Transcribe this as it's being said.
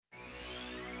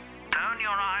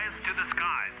your eyes to the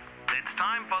skies. It's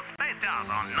time for Spaced Out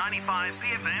on 95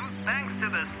 BFM, thanks to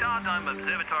the Stardome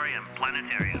Observatory and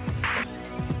Planetarium.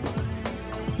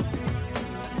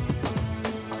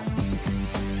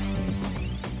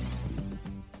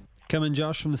 Coming,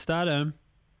 Josh, from the Stardome.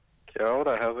 Kia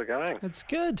ora, how's it going? It's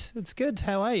good. It's good.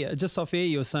 How are you? Just off air,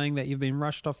 you were saying that you've been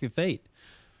rushed off your feet.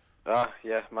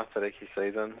 Yeah, Matariki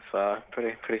season, so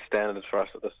pretty standard for us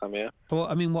at this time of year. Well,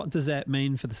 I mean, what does that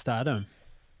mean for the Stardome?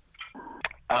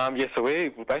 So we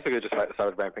basically just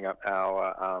started ramping up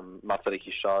our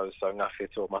Matariki shows, so Ngā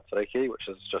Whetua Matariki, which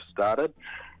has just started.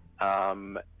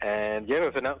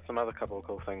 We've announced some other couple of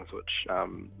cool things, which,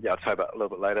 I'll tell you about a little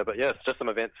bit later. But, it's just some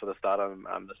events for the Stardome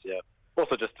this year.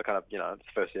 Also just to kind of, it's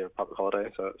the first year of public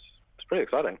holiday, so it's pretty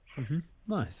exciting. Mm-hmm.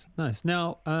 Nice.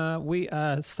 Now, we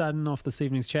are starting off this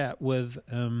evening's chat with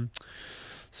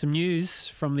some news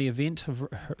from the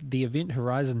Event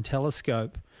Horizon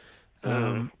Telescope.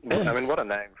 What a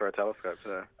name for a telescope.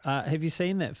 So. Have you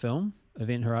seen that film,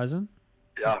 Event Horizon?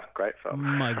 Yeah, great film. Oh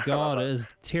my God, it has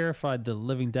terrified the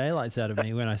living daylights out of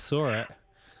me when I saw it.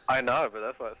 I know, but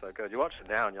that's why it's so good. You watch it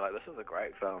now and you're like, this is a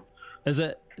great film. Does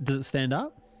it stand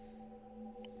up?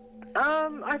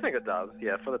 I think it does.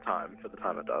 Yeah, for the time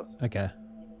it does. Okay.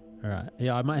 All right.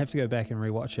 Yeah, I might have to go back and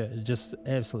rewatch it. It just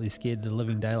absolutely scared the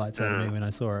living daylights out of me when I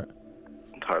saw it.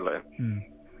 Totally.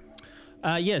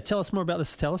 Tell us more about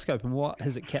this telescope and what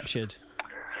has it captured?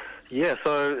 Yeah,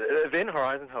 so Event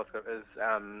Horizon Telescope is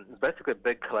basically a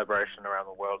big collaboration around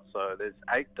the world. So there's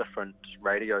 8 different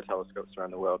radio telescopes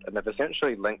around the world, and they've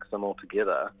essentially linked them all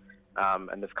together,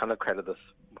 and they've kind of created this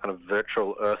kind of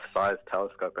virtual Earth-sized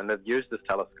telescope. And they've used this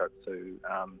telescope to...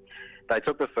 they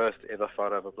took the first ever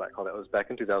photo of a black hole. That was back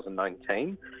in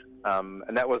 2019,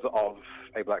 and that was of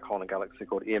a black hole in a galaxy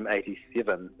called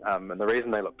M87. And the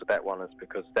reason they looked at that one is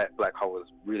because that black hole was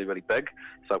really, really big,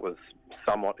 so it was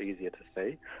somewhat easier to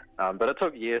see. But it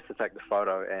took years to take the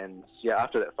photo, and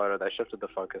after that photo, they shifted the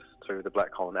focus to the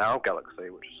black hole in our galaxy,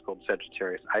 which is called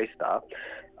Sagittarius A star.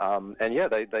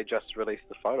 They just released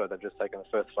the photo. They've just taken the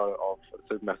first photo of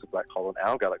a supermassive black hole in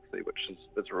our galaxy, which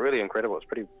is really incredible. It's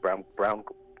pretty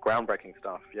groundbreaking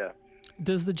stuff. Yeah.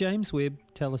 Does the James Webb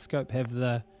Telescope have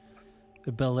the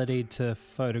ability to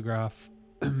photograph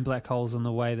black holes in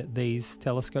the way that these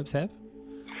telescopes have?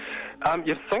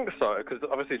 You'd think so, because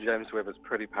obviously James Webb is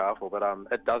pretty powerful, but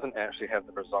it doesn't actually have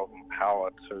the resulting power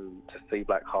to see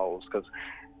black holes, because,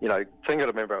 the thing you got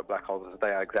to remember about black holes is they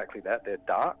are exactly that. They're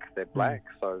dark, they're black,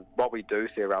 so what we do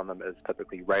see around them is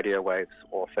typically radio waves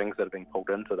or things that are being pulled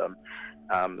into them.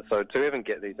 So to even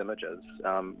get these images,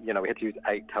 we had to use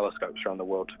 8 telescopes around the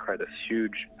world to create this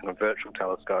huge virtual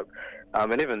telescope.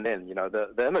 And even then,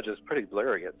 the image is pretty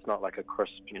blurry. It's not like a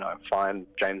crisp, fine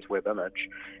James Webb image.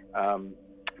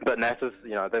 But NASA's,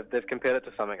 they've compared it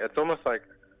to something. It's almost like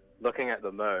looking at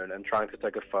the moon and trying to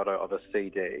take a photo of a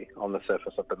CD on the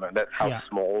surface of the moon. That's how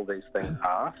small these things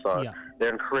are. So they're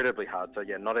incredibly hard. So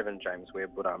not even James Webb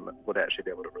would actually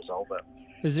be able to resolve it.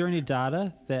 Is there any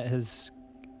data that has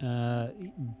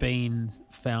been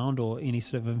found, or any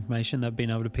sort of information they've been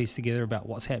able to piece together about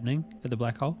what's happening at the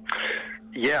black hole?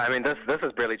 Yeah, this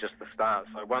is really just the start.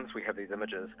 So once we have these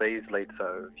images, these lead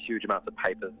to huge amounts of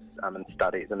papers and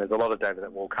studies, and there's a lot of data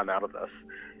that will come out of this.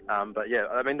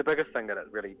 The biggest thing that it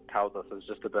really tells us is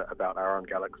just a bit about our own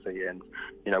galaxy, and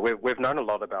we've known a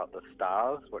lot about the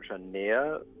stars which are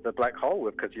near the black hole,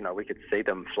 because we could see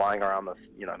them flying around this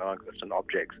non-existent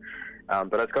objects.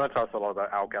 But it's going to tell us a lot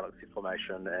about our galaxy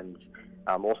formation, and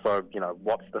also,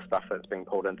 what's the stuff that's being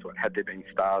pulled into it? Had there been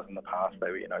stars in the past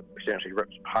they were, essentially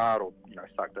ripped apart or,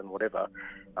 sucked in, whatever.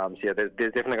 There's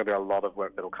definitely going to be a lot of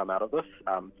work that will come out of this.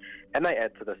 And they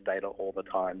add to this data all the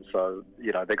time. So,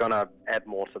 they're going to add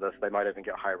more to this. They might even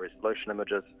get high resolution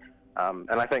images.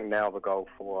 And I think now the goal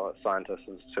for scientists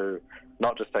is to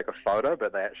not just take a photo,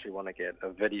 but they actually want to get a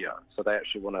video. So they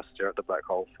actually want to stare at the black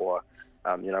hole for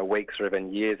weeks or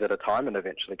even years at a time, and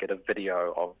eventually get a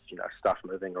video of, stuff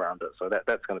moving around it. So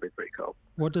that's going to be pretty cool.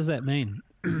 What does that mean?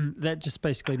 That just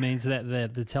basically means that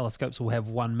the telescopes will have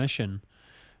one mission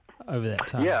over that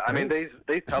time. Yeah, correct?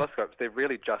 These telescopes, they've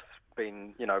really just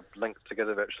been, linked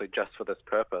together virtually just for this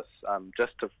purpose,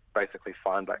 just to basically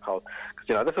find black holes.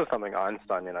 Because, this is something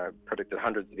Einstein, predicted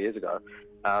hundreds of years ago,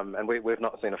 and we've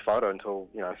not seen a photo until,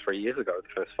 3 years ago, the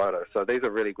first photo. So these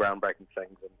are really groundbreaking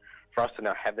things, and for us to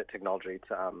now have that technology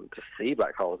to see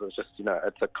black holes, it's just,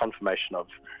 it's a confirmation of,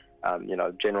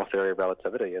 general theory of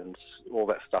relativity and all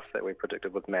that stuff that we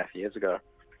predicted with math years ago.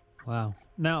 Wow.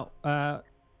 Now,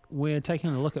 we're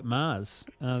taking a look at Mars.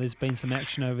 There's been some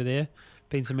action over there,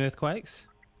 been some earthquakes.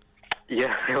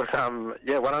 Yeah, it was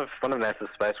one of NASA's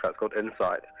spacecraft called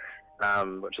InSight.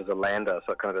 which is a lander,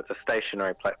 so it's a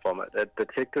stationary platform. It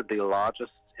detected the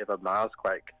largest ever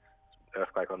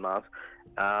earthquake on Mars,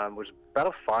 which is about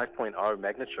a 5.0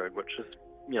 magnitude, which is,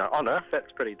 on Earth,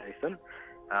 that's pretty decent.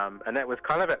 And that was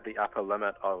kind of at the upper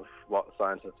limit of what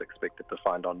scientists expected to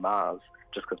find on Mars,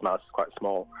 just because Mars is quite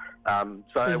small. So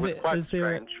it was quite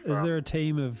strange. Is there a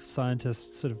team of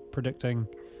scientists sort of predicting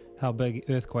how big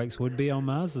earthquakes would be on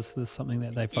Mars? Is this something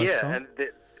that they focus on? Yeah, and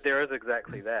there is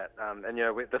exactly that. And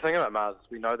the thing about Mars is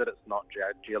we know that it's not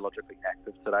geologically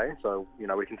active today. So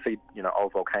we can see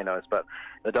old volcanoes, but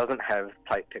it doesn't have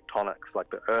plate tectonics like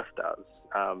the Earth does.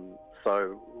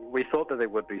 So we thought that there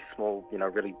would be small,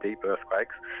 really deep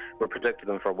earthquakes. We predicted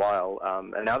them for a while,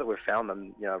 and now that we've found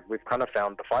them, we've kind of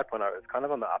found the 5.0 is kind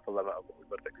of on the upper limit of what we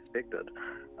would have expected,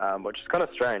 which is kind of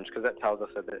strange because that tells us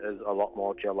that there is a lot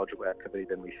more geological activity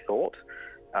than we thought,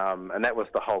 and that was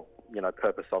the whole,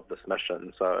 purpose of this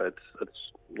mission. So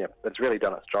it's really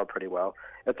done its job pretty well.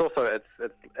 It's also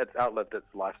it's outlived its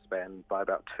lifespan by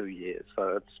about 2 years,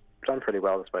 so it's done pretty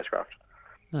well, the spacecraft.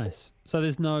 Nice. So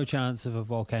there's no chance of a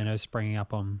volcano springing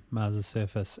up on Mars'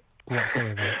 surface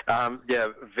whatsoever? Yeah,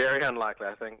 very unlikely.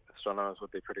 I think astronomers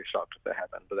would be pretty shocked if that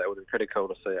happened, but that would be pretty cool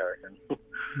to see, I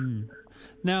reckon.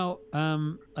 Now,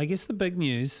 I guess the big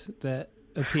news that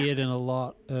appeared in a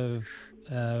lot of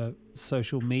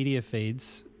social media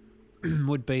feeds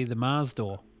would be the Mars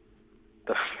door.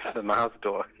 The Mars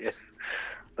door, yes.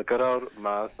 The good old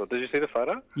Mars door. Did you see the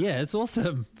photo? Yeah, it's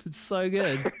awesome. It's so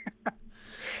good.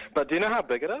 But do you know how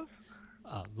big it is?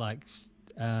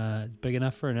 Big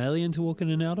enough for an alien to walk in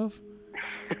and out of?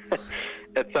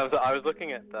 So I was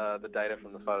looking at the data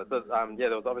from the photo. So, there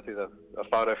was obviously a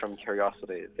photo from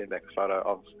Curiosity. It sent back a photo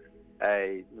of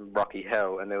a rocky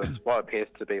hill, and there was what appears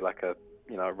to be like a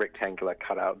rectangular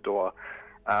cutout door.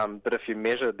 But if you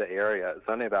measured the area, it's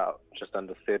only about just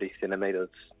under 30 centimeters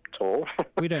tall.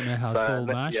 We don't know how tall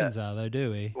Martians are, though,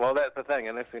 do we? Well, that's the thing.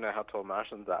 Unless we know how tall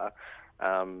Martians are.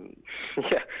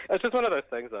 It's just one of those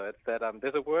things, though. It's that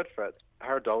there's a word for it. It's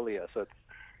pareidolia. So it's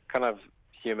kind of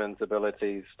humans'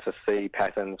 abilities to see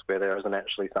patterns where there isn't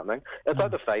actually something. It's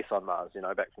like the face on Mars.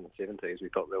 Back from the 70s, we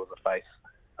thought there was a face,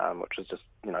 which was just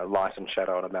light and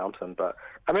shadow on a mountain. But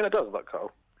I mean, it does look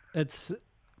cool. It's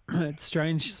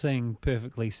strange seeing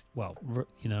perfectly what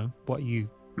you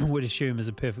would assume is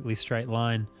a perfectly straight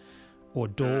line or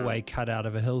doorway cut out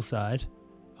of a hillside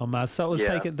on Mars. So it was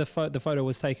taken. The photo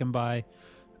was taken by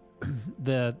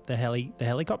the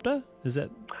helicopter. Is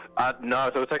it? No,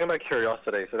 so it was taken by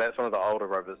Curiosity. So that's one of the older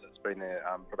rovers that's been there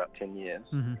for about 10 years.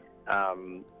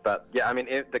 Mm-hmm. But yeah, I mean,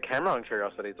 the camera on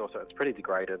Curiosity is also it's pretty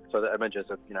degraded. So the images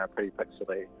are pretty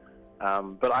pixely.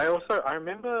 But I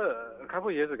remember a couple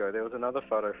of years ago there was another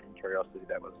photo from Curiosity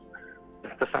that was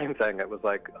the same thing. It was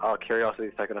like,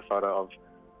 Curiosity's taken a photo of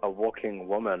a walking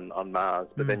woman on Mars,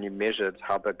 but then you measured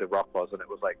how big the rock was, and it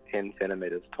was like 10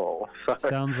 centimeters tall. So,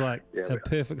 sounds like a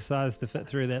perfect size to fit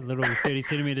through that little 30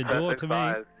 centimeter door to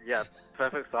me. Yeah,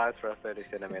 perfect size for a 30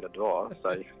 centimeter door.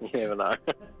 So you never know.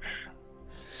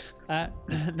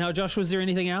 Now, Josh, was there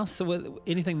anything else,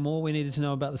 anything more we needed to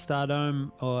know about the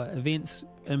Stardome or events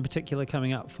in particular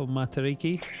coming up for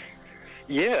Matariki?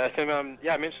 Yeah, so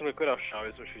I mentioned we've got our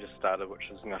shows which we just started, which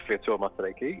is Whetua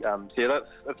Matariki. So that's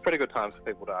a pretty good time for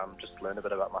people to just learn a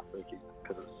bit about Matariki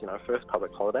because it's first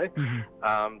public holiday.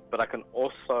 Mm-hmm. But I can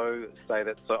also say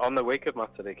that on the week of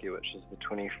Matariki, which is the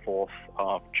 24th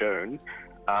of June,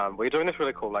 we're doing this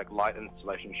really cool light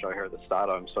installation show here at the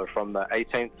Stardome. So from the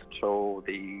 18th till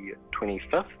the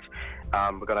 25th,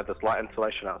 we're going to have this light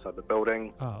installation outside the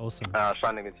building. Oh, awesome.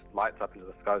 Shining these lights up into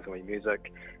the sky, there's going to be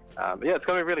music. It's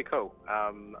going to be really cool.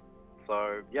 And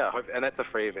that's a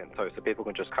free event, so people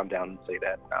can just come down and see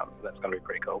that. That's going to be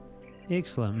pretty cool.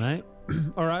 Excellent, mate.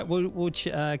 All right, we'll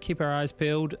keep our eyes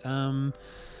peeled. The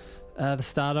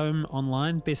Stardome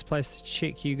online, best place to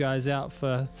check you guys out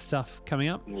for stuff coming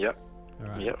up. Yep. All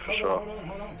right. Yep, for sure.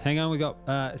 Hang on, we got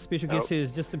a special guest who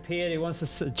has just appeared. He wants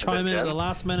to chime in at the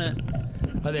last minute.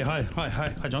 Hi there.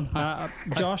 Hi, John. Hi.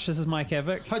 Josh, this is Mike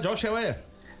Havoc. Hi, Josh. How are you?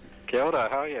 Kia ora,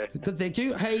 how are you? Good, thank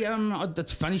you. Hey,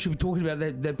 it's funny you should be talking about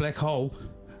that black hole.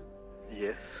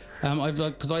 Yes. I've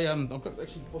got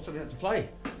actually bought something out to play.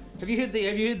 Have you heard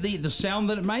the sound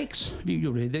that it makes?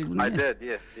 You heard that? I did.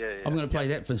 Yes. Yeah. I'm going to play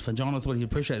that for John. I thought he'd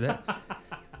appreciate that.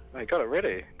 I got it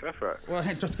ready. Go for it. Well,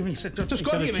 hey, just give me. Just got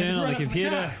to turn man. on the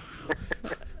computer.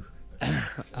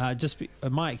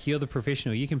 Mike, you're the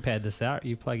professional. You can pad this out.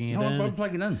 You plugging it in? I'm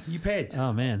plugging in. You pad.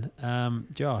 Oh man,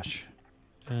 Josh.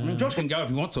 I mean, Josh can go if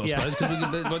he wants to, I suppose.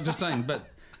 Because just saying, but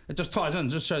it just ties in.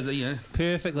 Just shows that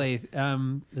perfectly.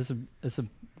 It's a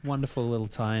wonderful little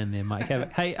tie in there, Mike.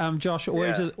 Hey, Josh,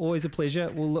 always a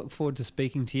pleasure. We'll look forward to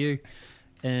speaking to you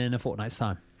in a fortnight's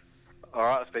time. All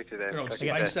right, I'll speak to you then. Good old Take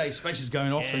care. Space Day. Space is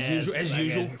going off as usual. As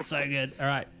usual. Good. So good. All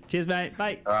right. Cheers, mate.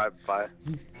 Bye. All right, bye.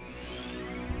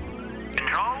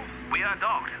 Control, we are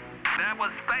docked. That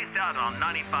was Spaced Out on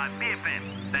 95 BFM,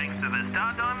 thanks to the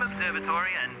Stardome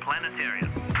Observatory and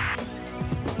Planetarium.